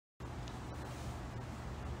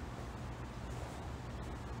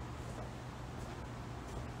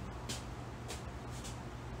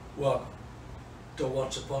Welcome to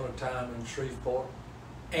Once Upon a Time in Shreveport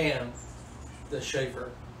and the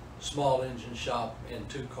Schaefer Small Engine Shop and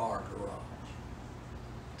Two-Car Garage.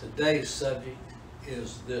 Today's subject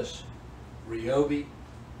is this Ryobi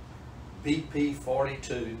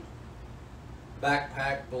BP42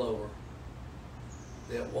 backpack blower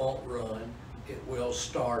that won't run. It will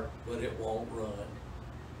start, but it won't run.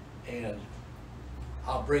 And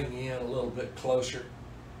I'll bring you in a little bit closer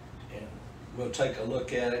and we'll take a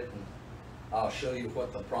look at it and I'll show you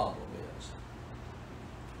what the problem is.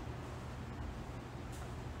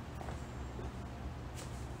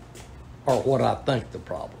 Or what I think the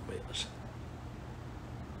problem is.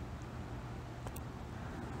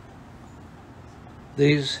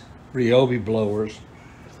 These Ryobi blowers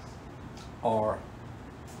are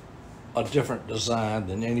a different design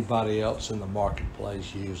than anybody else in the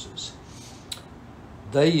marketplace uses.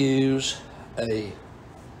 They use a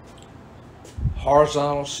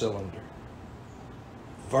horizontal cylinder,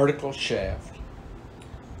 vertical shaft,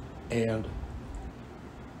 and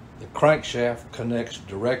the crankshaft connects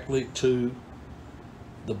directly to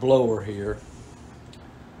the blower here,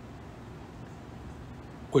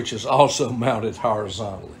 which is also mounted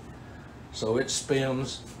horizontally. So it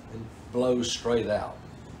spins and blows straight out.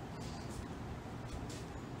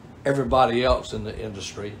 Everybody else in the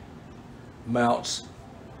industry mounts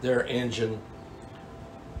their engine,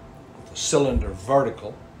 the cylinder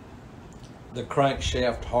vertical, the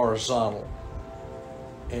crankshaft horizontal,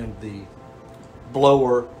 and the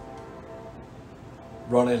blower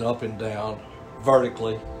running up and down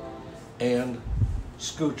vertically, and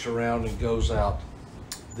scoots around and goes out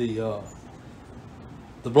the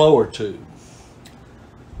blower tube.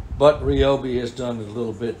 But Ryobi has done it a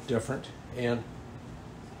little bit different, and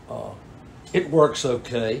it works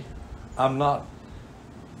okay. I'm not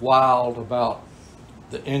wild about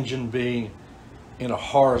the engine being in a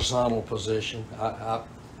horizontal position. I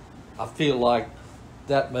feel like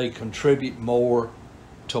that may contribute more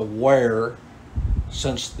to wear,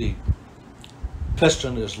 since the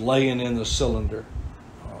piston is laying in the cylinder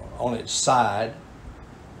on its side.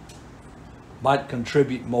 Might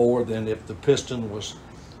contribute more than if the piston was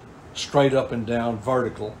straight up and down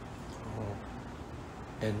vertical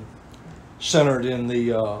and centered in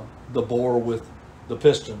the bore with the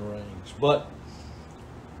piston rings. But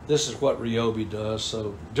this is what Ryobi does,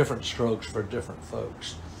 so different strokes for different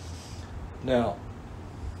folks. Now,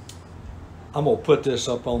 I'm gonna put this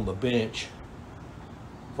up on the bench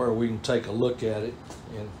where we can take a look at it,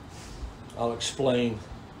 and I'll explain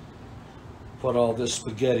what all this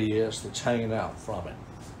spaghetti is that's hanging out from it.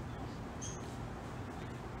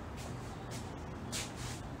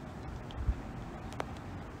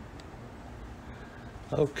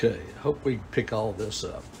 Okay, hope we can pick all this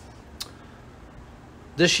up.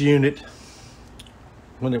 This unit,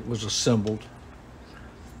 when it was assembled,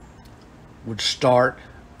 would start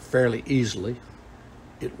fairly easily.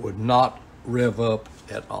 It would not rev up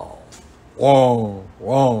at all. Whoa,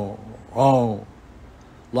 whoa, whoa,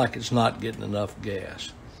 like it's not getting enough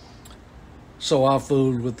gas. So I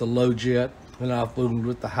fooled with the low jet and I fooled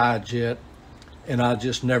with the high jet, and I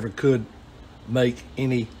just never could make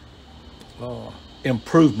any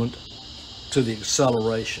improvement to the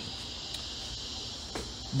acceleration.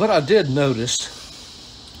 But I did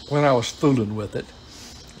notice when I was fooling with it,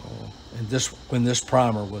 and when this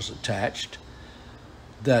primer was attached,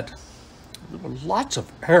 that there were lots of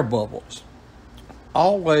air bubbles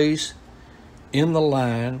always in the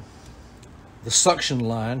line, the suction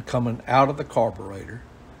line coming out of the carburetor.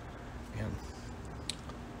 And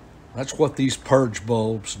that's what these purge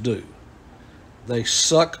bulbs do. They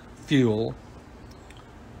suck fuel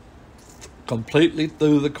completely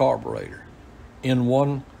through the carburetor in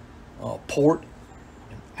one port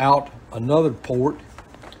and out another port,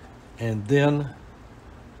 and then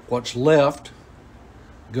what's left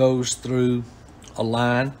goes through a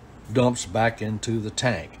line, dumps back into the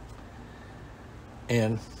tank.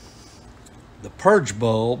 And the purge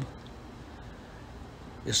bulb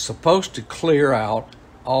is supposed to clear out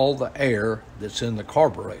all the air that's in the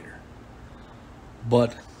carburetor.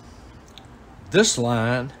 But this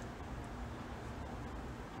line,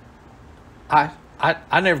 I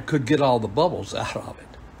never could get all the bubbles out of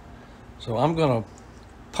it. So I'm gonna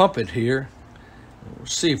pump it here and we'll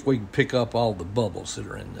see if we can pick up all the bubbles that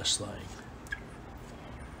are in this thing.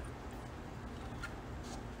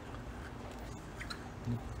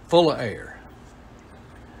 Full of air.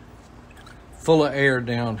 Full of air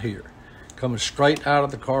down here. Coming straight out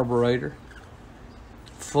of the carburetor.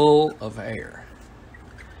 Full of air.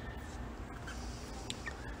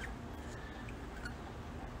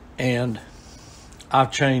 And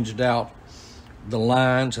I've changed out the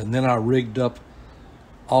lines, and then I rigged up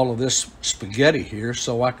all of this spaghetti here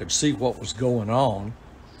so I could see what was going on.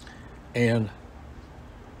 And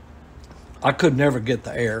I could never get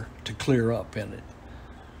the air to clear up in it.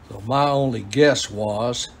 So my only guess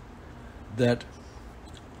was that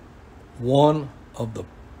one of the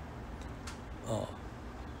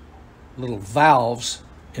little valves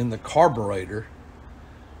in the carburetor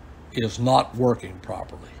is not working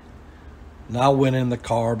properly. And I went in the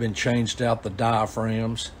carb and changed out the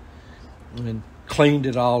diaphragms and cleaned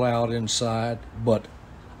it all out inside, but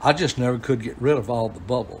I just never could get rid of all the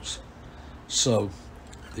bubbles. So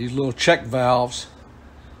these little check valves,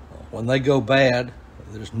 when they go bad,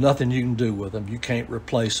 there's nothing you can do with them. You can't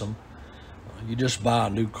replace them. You just buy a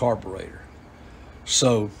new carburetor.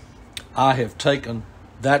 So I have taken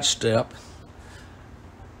that step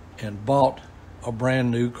and bought a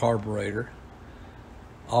brand new carburetor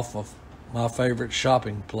off of my favorite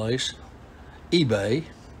shopping place, eBay,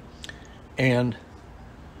 and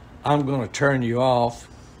I'm going to turn you off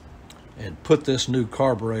and put this new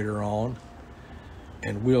carburetor on,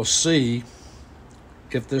 and we'll see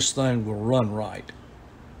if this thing will run right.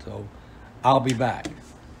 So I'll be back.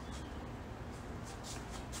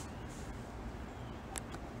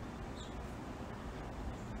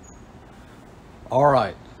 All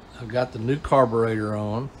right, I've got the new carburetor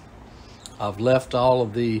on. I've left all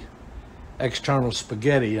of the external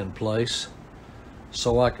spaghetti in place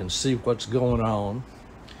so I can see what's going on.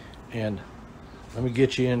 And let me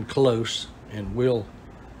get you in close and we'll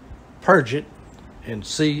purge it and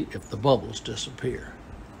see if the bubbles disappear.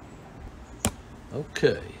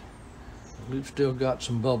 Okay, we've still got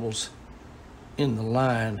some bubbles in the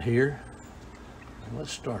line here.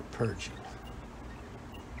 Let's start purging.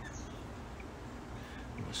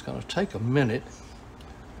 It's going to take a minute,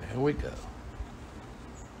 there we go,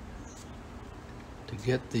 to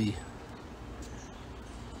get the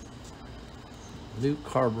new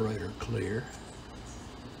carburetor clear.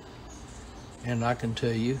 And I can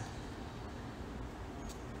tell you,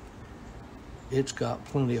 it's got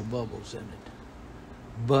plenty of bubbles in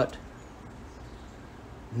it. But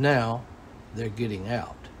now they're getting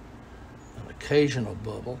out. An occasional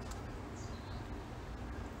bubble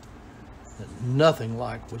that nothing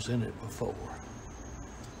like was in it before.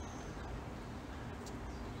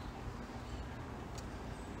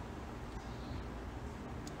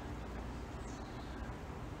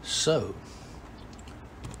 So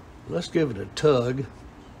let's give it a tug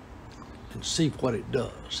and see what it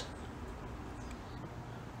does.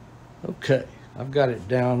 Okay, I've got it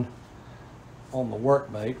down on the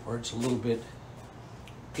workmate where it's a little bit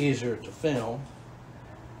easier to film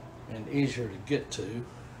and easier to get to.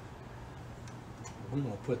 We're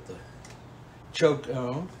going to put the choke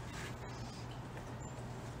on.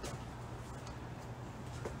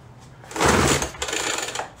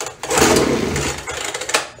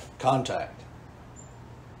 Contact.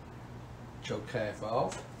 Choke half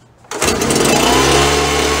off.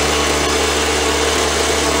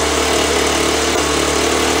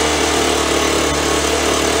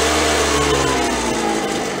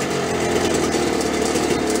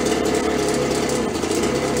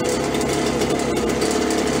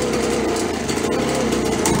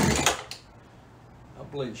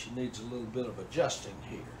 She needs a little bit of adjusting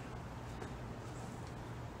here.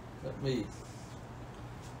 Let me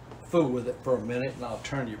fool with it for a minute and I'll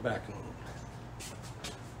turn you back on.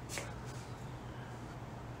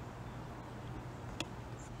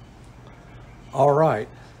 All right,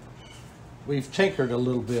 we've tinkered a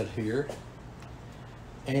little bit here,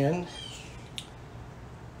 and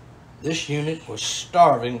this unit was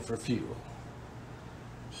starving for fuel.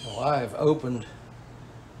 Well, I have opened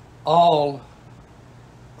all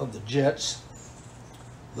of the jets,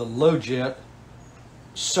 the low jet,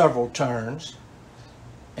 several turns,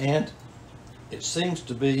 and it seems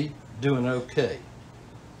to be doing okay.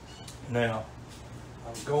 Now,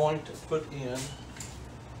 I'm going to put in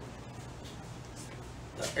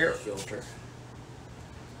the air filter,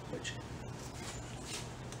 which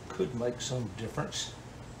could make some difference.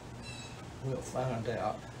 We'll find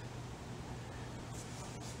out.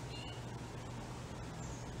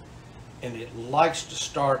 And it likes to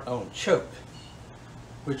start on choke,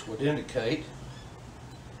 which would indicate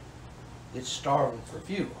it's starving for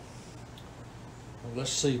fuel. Well,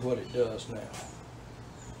 let's see what it does now.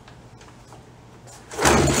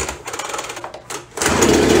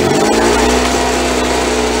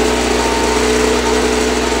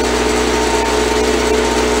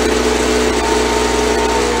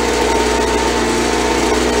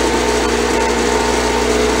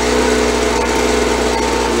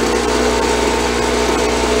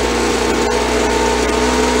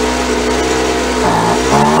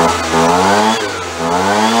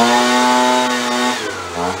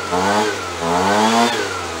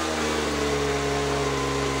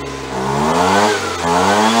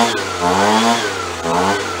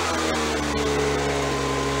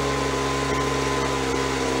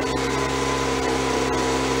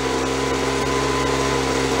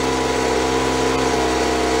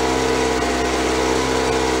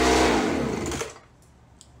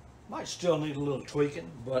 still need a little tweaking,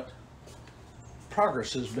 but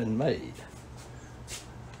progress has been made.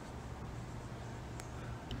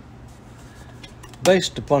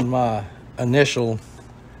 Based upon my initial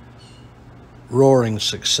roaring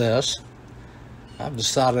success, I've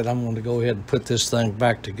decided I'm going to go ahead and put this thing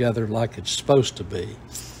back together like it's supposed to be.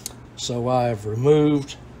 So I've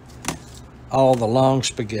removed all the long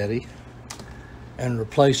spaghetti and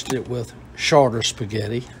replaced it with shorter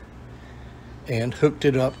spaghetti and hooked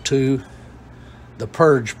it up to the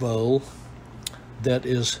purge bowl that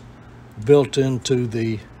is built into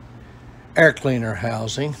the air cleaner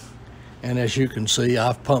housing. And as you can see,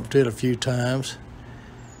 I've pumped it a few times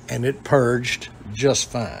and it purged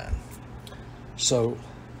just fine. So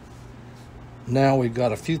now we've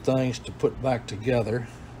got a few things to put back together.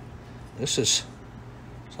 This is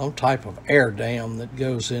some type of air dam that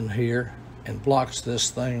goes in here and blocks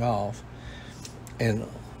this thing off. And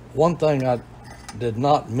one thing I did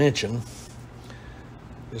not mention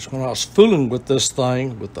is when I was fooling with this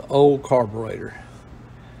thing with the old carburetor,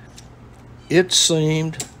 it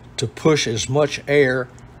seemed to push as much air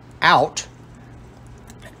out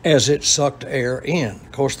as it sucked air in.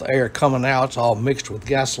 Of course, the air coming out is all mixed with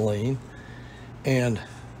gasoline, and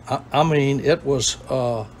I mean, it was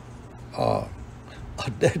a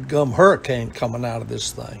dead-gum hurricane coming out of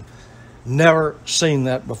this thing. Never seen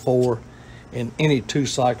that before in any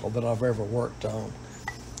two-cycle that I've ever worked on.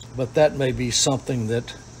 But that may be something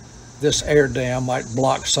that this air dam might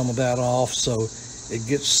block some of that off so it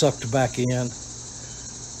gets sucked back in.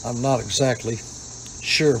 I'm not exactly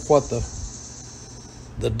sure what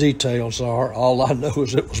the details are. All I know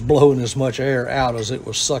is it was blowing as much air out as it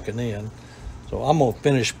was sucking in. So I'm going to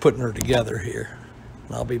finish putting her together here,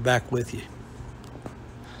 and I'll be back with you.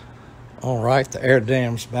 All right, the air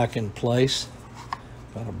dam's back in place.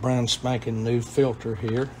 Got a brand spanking new filter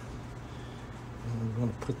here. And I'm going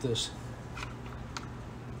to put this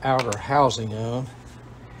outer housing on,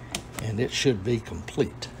 and it should be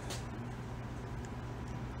complete.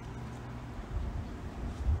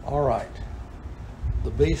 All right,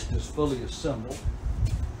 the beast is fully assembled,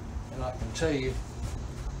 and I can tell you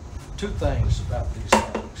two things about these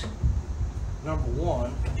things. Number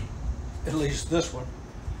one, at least this one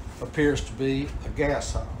appears to be a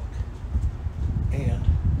gas hog. And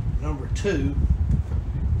number two,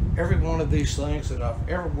 every one of these things that I've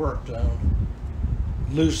ever worked on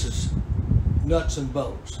loses nuts and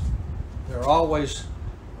bolts. They're always,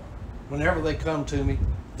 whenever they come to me,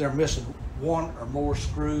 they're missing one or more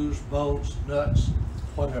screws, bolts, nuts,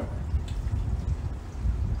 whatever.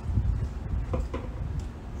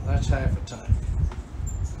 That's half a tank.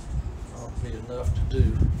 That'll be enough to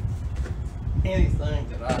do anything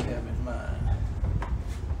that I have in mind,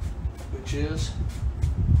 which is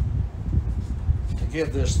to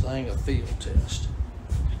give this thing a field test.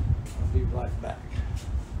 I'll be right back.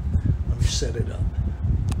 Let me set it up.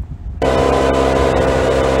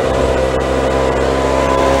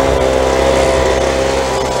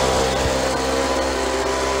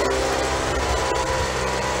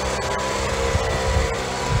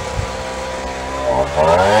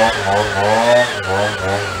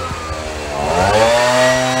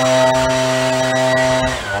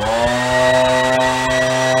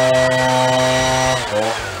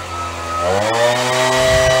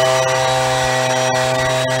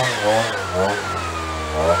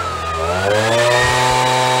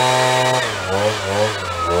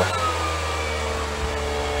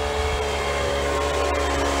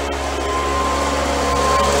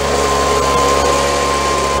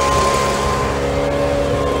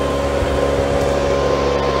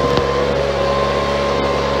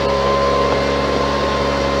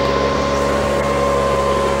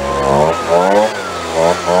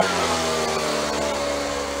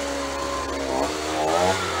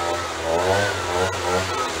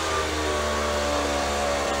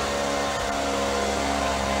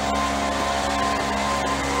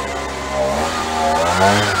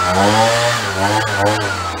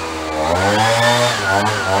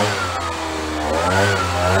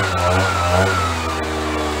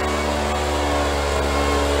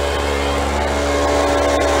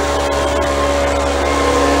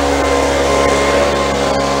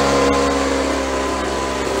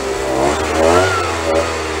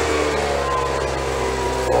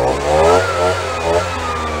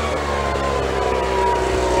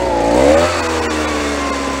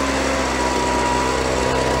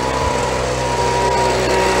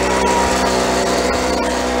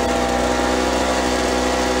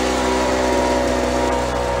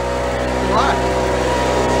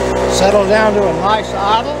 Settle down to a nice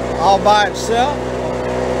idle all by itself.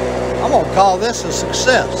 I'm going to call this a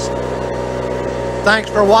success. Thanks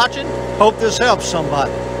for watching. Hope this helps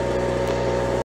somebody.